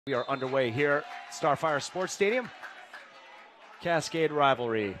We are underway here at Starfire Sports Stadium. Cascade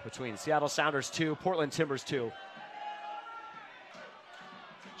rivalry between Seattle Sounders 2, Portland Timbers 2.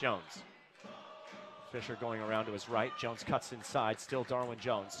 Jones. Fisher going around to his right. Jones cuts inside. Still Darwin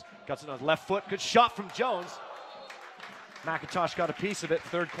Jones. Cuts it on the left foot. Good shot from Jones. McIntosh got a piece of it.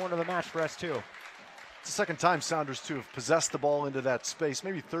 Third corner of the match for S2. It's the second time Sounders 2 have possessed the ball into that space,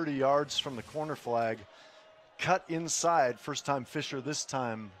 maybe 30 yards from the corner flag. Cut inside. First time Fisher, this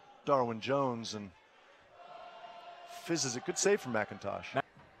time Darwin Jones, and fizzes it. Good save from McIntosh.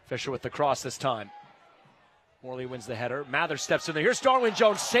 Fisher with the cross this time. Morley wins the header. Mather steps in there. Here's Darwin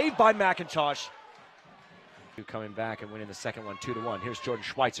Jones, saved by McIntosh. Coming back and winning the second one 2-1. Here's Jordan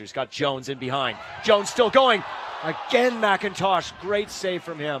Schweitzer. He's got Jones in behind. Jones still going. Again, McIntosh. Great save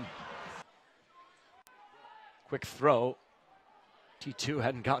from him. Quick throw. T2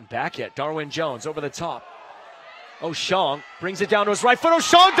 hadn't gotten back yet. Darwin Jones over the top. Oshong brings it down to his right foot.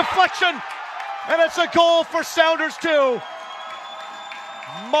 Oshong, deflection! And it's a goal for Sounders 2.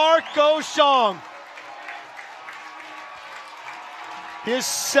 Mark Oshong. His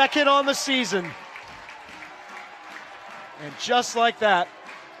second on the season. And just like that,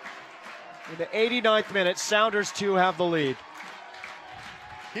 in the 89th minute, Sounders 2 have the lead.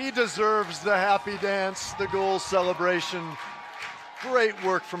 He deserves the happy dance, the goal celebration. Great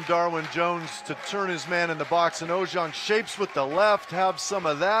work from Darwin Jones to turn his man in the box, and Oshong shapes with the left, have some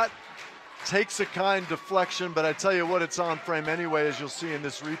of that. Takes a kind deflection, but I tell you what, it's on frame anyway, as you'll see in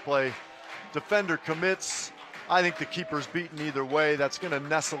this replay. Defender commits. I think the keeper's beaten either way. That's going to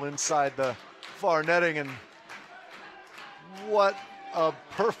nestle inside the far netting, and what a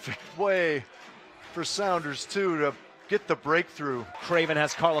perfect way for Sounders 2 to get the breakthrough. Craven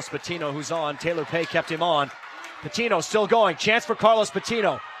has Carlos Patino, who's on. Taylor Pay kept him on. Patino still going. Chance for Carlos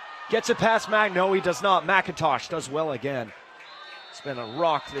Patino. Gets it past No, he does not. McIntosh does well again. It's been a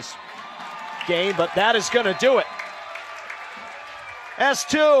rock this game, but that is going to do it.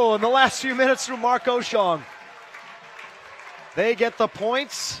 S2 in the last few minutes through Mark Oshong. They get the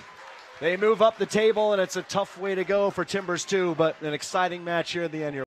points. They move up the table, and it's a tough way to go for Timbers 2, but an exciting match here at the end.